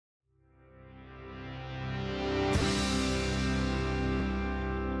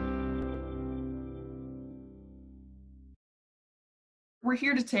we're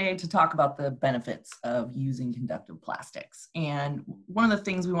here today to talk about the benefits of using conductive plastics. And one of the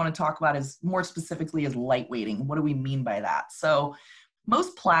things we want to talk about is more specifically is lightweighting. What do we mean by that? So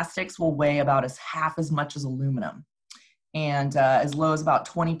most plastics will weigh about half as much as aluminum and as low as about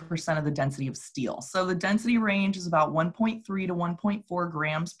 20% of the density of steel. So the density range is about 1.3 to 1.4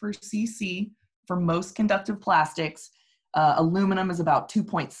 grams per cc for most conductive plastics. Aluminum is about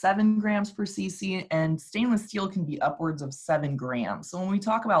 2.7 grams per cc, and stainless steel can be upwards of 7 grams. So when we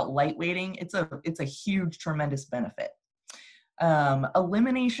talk about lightweighting, it's a huge, tremendous benefit.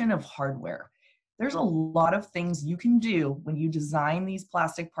 Elimination of hardware. There's a lot of things you can do when you design these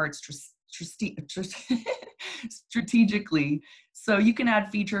plastic parts strategically. So you can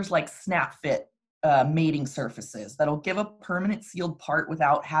add features like snap fit mating surfaces that'll give a permanent sealed part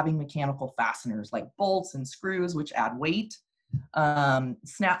without having mechanical fasteners like bolts and screws, which add weight.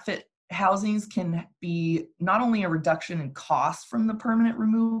 Snap fit housings can be not only a reduction in cost from the permanent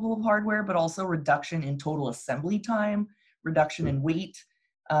removal of hardware, but also reduction in total assembly time, reduction in weight,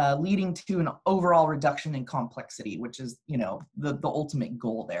 leading to an overall reduction in complexity, which is, the ultimate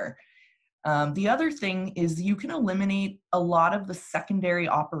goal there. The other thing is you can eliminate a lot of the secondary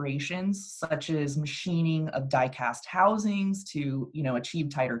operations, such as machining of die-cast housings to, achieve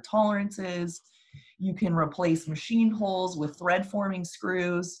tighter tolerances. You can replace machined holes with thread-forming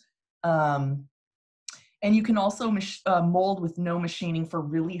screws. And you can also mold with no machining for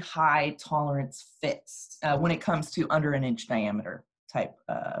really high tolerance fits when it comes to under an inch diameter type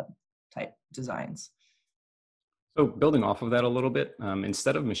designs. So building off of that a little bit,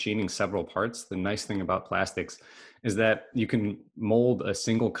 instead of machining several parts, the nice thing about plastics is that you can mold a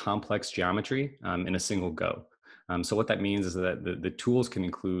single complex geometry in a single go. So what that means is that the tools can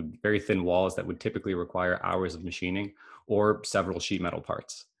include very thin walls that would typically require hours of machining or several sheet metal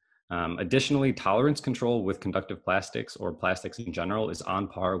parts. Additionally, tolerance control with conductive plastics or plastics in general is on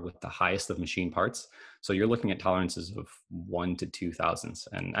par with the highest of machine parts. So you're looking at tolerances of 1 to 2 thousandths,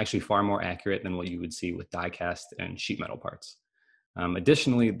 and actually far more accurate than what you would see with die cast and sheet metal parts.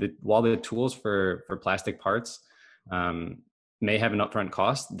 Additionally, while the tools for plastic parts may have an upfront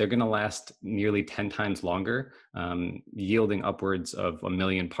cost, they're going to last nearly 10 times longer, yielding upwards of 1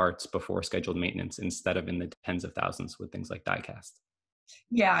 million parts before scheduled maintenance instead of in the tens of thousands with things like die cast.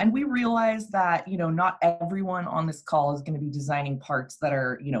 Yeah, and we realize that, not everyone on this call is going to be designing parts that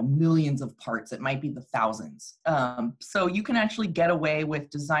are, millions of parts. It might be the thousands. So you can actually get away with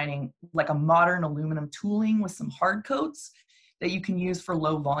designing like a modern aluminum tooling with some hard coats that you can use for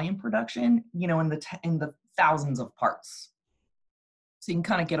low volume production, in the thousands of parts. So you can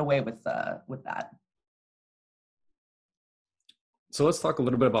kind of get away with that. So let's talk a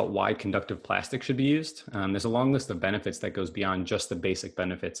little bit about why conductive plastic should be used. There's a long list of benefits that goes beyond just the basic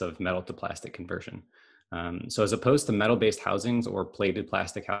benefits of metal to plastic conversion. So as opposed to metal-based housings or plated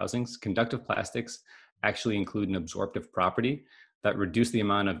plastic housings, conductive plastics actually include an absorptive property that reduce the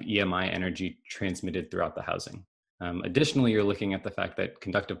amount of EMI energy transmitted throughout the housing. Additionally, you're looking at the fact that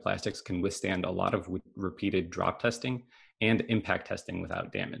conductive plastics can withstand a lot of repeated drop testing and impact testing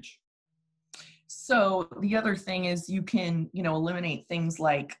without damage. So the other thing is you can, eliminate things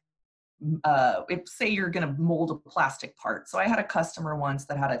like, if say you're going to mold a plastic part. So I had a customer once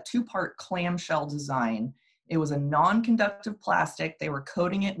that had a 2-part clamshell design. It was a non-conductive plastic. They were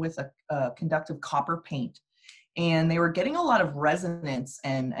coating it with a conductive copper paint, and they were getting a lot of resonance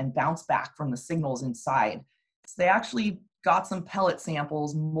and bounce back from the signals inside. So they actually got some pellet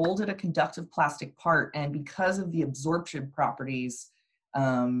samples, molded a conductive plastic part, and because of the absorption properties,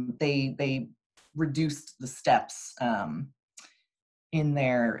 they reduced the steps in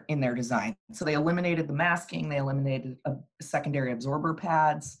their design. So they eliminated the masking, they eliminated secondary absorber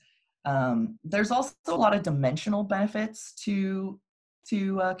pads. There's also a lot of dimensional benefits to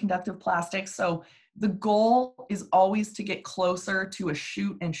conductive plastics. So the goal is always to get closer to a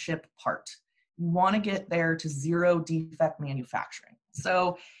shoot and ship part. You want to get there to 0 defect manufacturing.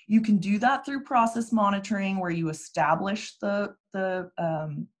 So you can do that through process monitoring, where you establish the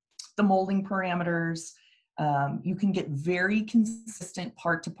molding parameters. You can get very consistent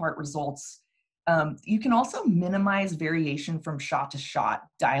part-to-part results. You can also minimize variation from shot to shot,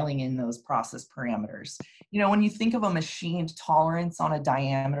 dialing in those process parameters. When you think of a machined tolerance on a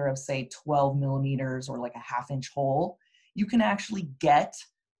diameter of, say, 12 millimeters or like a 1/2 inch hole, you can actually get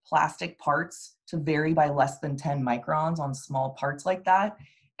plastic parts to vary by less than 10 microns on small parts like that.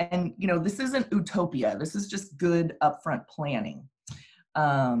 And, this isn't utopia. This is just good upfront planning.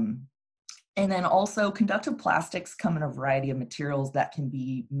 And then also conductive plastics come in a variety of materials that can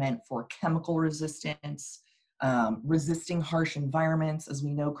be meant for chemical resistance, resisting harsh environments. As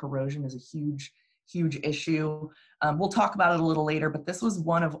we know, corrosion is a huge issue. We'll talk about it a little later, but this is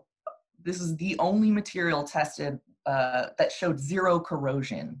the only material tested that showed zero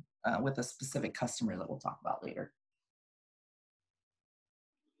corrosion with a specific customer that we'll talk about later.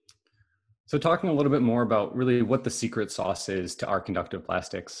 So talking a little bit more about really what the secret sauce is to our conductive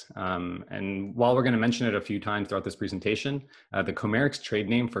plastics. And while we're going to mention it a few times throughout this presentation, the Chomerics trade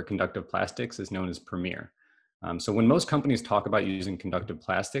name for conductive plastics is known as Premier. So when most companies talk about using conductive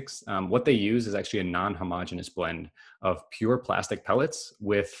plastics, what they use is actually a non-homogeneous blend of pure plastic pellets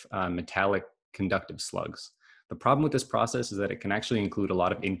with metallic conductive slugs. The problem with this process is that it can actually include a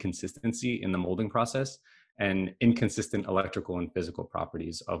lot of inconsistency in the molding process and inconsistent electrical and physical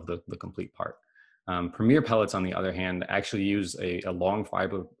properties of the complete part. Premier pellets, on the other hand, actually use a long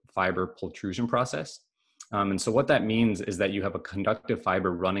fiber pultrusion process. And so what that means is that you have a conductive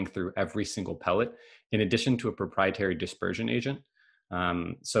fiber running through every single pellet, in addition to a proprietary dispersion agent.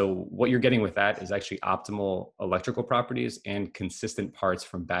 So what you're getting with that is actually optimal electrical properties and consistent parts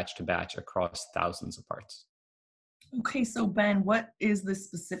from batch to batch across thousands of parts. Okay, so Ben, what is the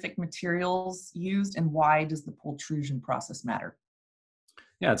specific materials used and why does the pultrusion process matter?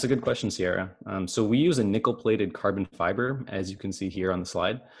 Yeah, it's a good question, Sierra. So we use a nickel-plated carbon fiber, as you can see here on the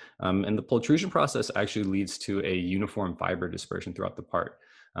slide. And the pultrusion process actually leads to a uniform fiber dispersion throughout the part.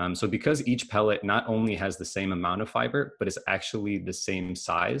 So because each pellet not only has the same amount of fiber, but is actually the same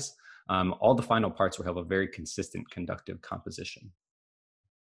size, all the final parts will have a very consistent conductive composition.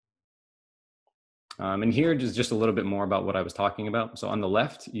 And here is just a little bit more about what I was talking about. So on the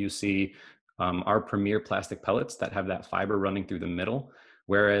left, you see our Premier plastic pellets that have that fiber running through the middle.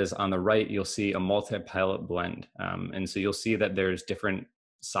 Whereas on the right, you'll see a multi-pellet blend. And so you'll see that there's different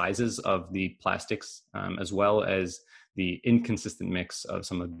sizes of the plastics, as well as the inconsistent mix of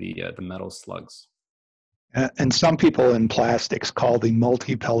some of the metal slugs. And some people in plastics call the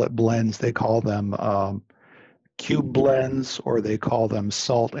multi-pellet blends, they call them cube blends, or they call them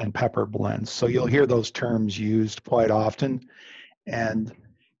salt and pepper blends. So you'll hear those terms used quite often. And,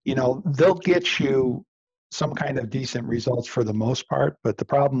 you know, they'll get you some kind of decent results for the most part, but the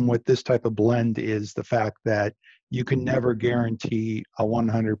problem with this type of blend is the fact that you can never guarantee a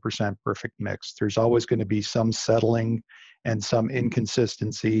 100% perfect mix. There's always going to be some settling and some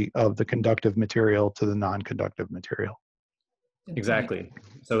inconsistency of the conductive material to the non-conductive material. Exactly.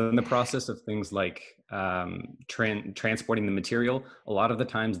 So in the process of things like transporting the material, a lot of the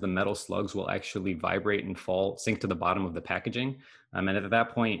times the metal slugs will actually vibrate and sink to the bottom of the packaging. And at that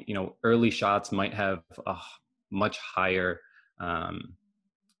point, you know, early shots might have a much higher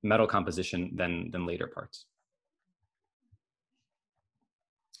metal composition than later parts.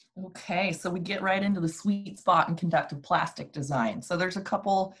 Okay, so we get right into the sweet spot in conductive plastic design. So there's a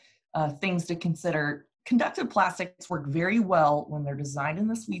couple things to consider. Conductive plastics work very well when they're designed in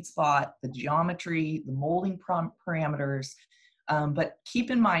the sweet spot, the geometry, the molding parameters, but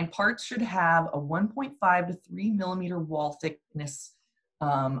keep in mind parts should have a 1.5 to 3 millimeter wall thickness.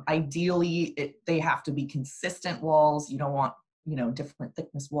 Ideally, they have to be consistent walls. You don't want, you know, different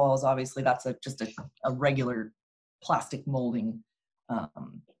thickness walls. Obviously, that's just a regular plastic molding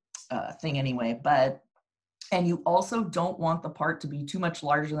thing anyway, and you also don't want the part to be too much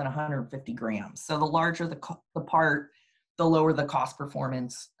larger than 150 grams. So the larger the part, the lower the cost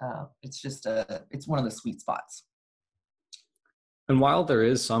performance. It's one of the sweet spots. And while there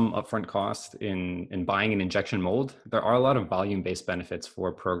is some upfront cost in buying an injection mold, there are a lot of volume-based benefits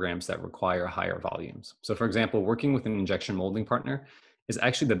for programs that require higher volumes. So for example, working with an injection molding partner is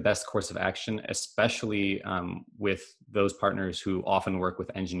actually the best course of action, especially with those partners who often work with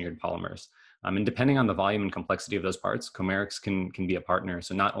engineered polymers. And depending on the volume and complexity of those parts, Chomerics can be a partner.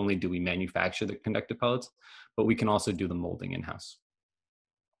 So not only do we manufacture the conductive pellets, but we can also do the molding in-house.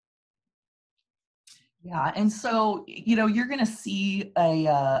 Yeah, and so, you know, you're going to see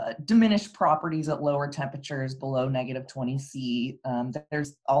diminished properties at lower temperatures below -20°C.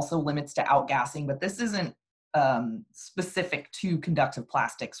 There's also limits to outgassing, but this isn't specific to conductive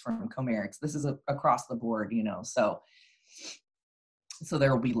plastics from Chomerics. This is across the board, you know, so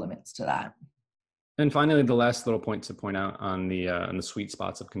there will be limits to that. And finally, the last little point to point out on the sweet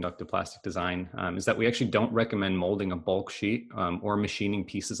spots of conductive plastic design is that we actually don't recommend molding a bulk sheet or machining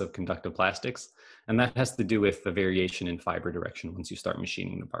pieces of conductive plastics. And that has to do with the variation in fiber direction once you start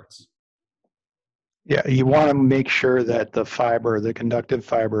machining the parts. Yeah, you want to make sure that the conductive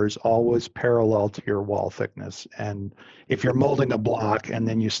fiber is always parallel to your wall thickness. And if you're molding a block and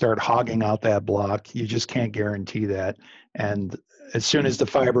then you start hogging out that block, you just can't guarantee that. And as soon as the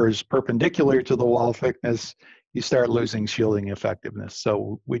fiber is perpendicular to the wall thickness, you start losing shielding effectiveness.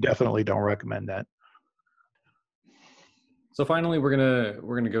 So we definitely don't recommend that. So finally, we're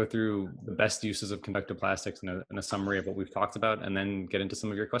gonna go through the best uses of conductive plastics in a summary of what we've talked about, and then get into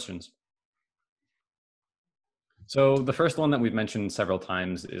some of your questions. So the first one that we've mentioned several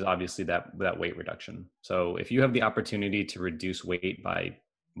times is obviously that weight reduction. So if you have the opportunity to reduce weight by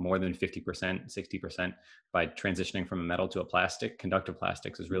more than 50%, 60% by transitioning from a metal to a plastic, conductive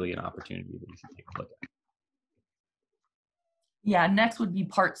plastics is really an opportunity that you should take a look at. Yeah, next would be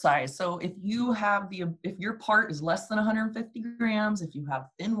part size. So if your part is less than 150 grams, if you have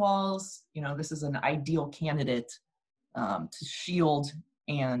thin walls, this is an ideal candidate to shield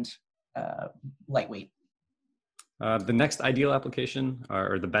and lightweight. The next ideal application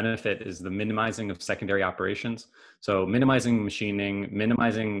or the benefit is the minimizing of secondary operations. So minimizing machining,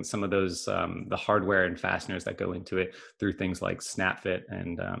 minimizing some of those, the hardware and fasteners that go into it through things like snap fit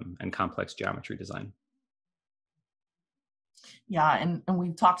and complex geometry design. Yeah, and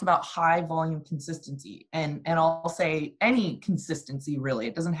we've talked about high volume consistency, and I'll say any consistency really.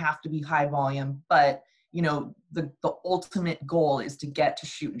 It doesn't have to be high volume, but the ultimate goal is to get to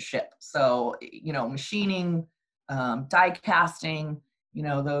shoot and ship. So machining, die casting,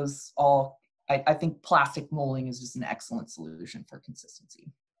 those all. I think plastic molding is just an excellent solution for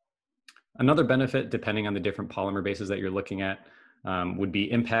consistency. Another benefit, depending on the different polymer bases that you're looking at, would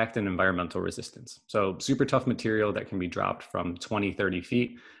be impact and environmental resistance. So super tough material that can be dropped from 20, 30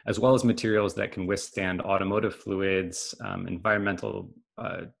 feet, as well as materials that can withstand automotive fluids, environmental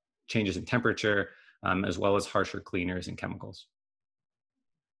changes in temperature, as well as harsher cleaners and chemicals.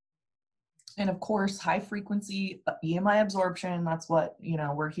 And of course, high frequency EMI absorption, that's what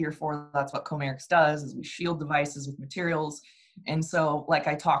we're here for. That's what Chomerics does, is we shield devices with materials. And so, like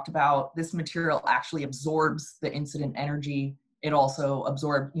I talked about, this material actually absorbs the incident energy. It also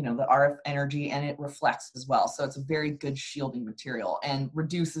absorbs, the RF energy, and it reflects as well. So it's a very good shielding material and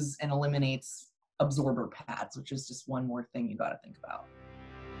reduces and eliminates absorber pads, which is just one more thing you got to think about.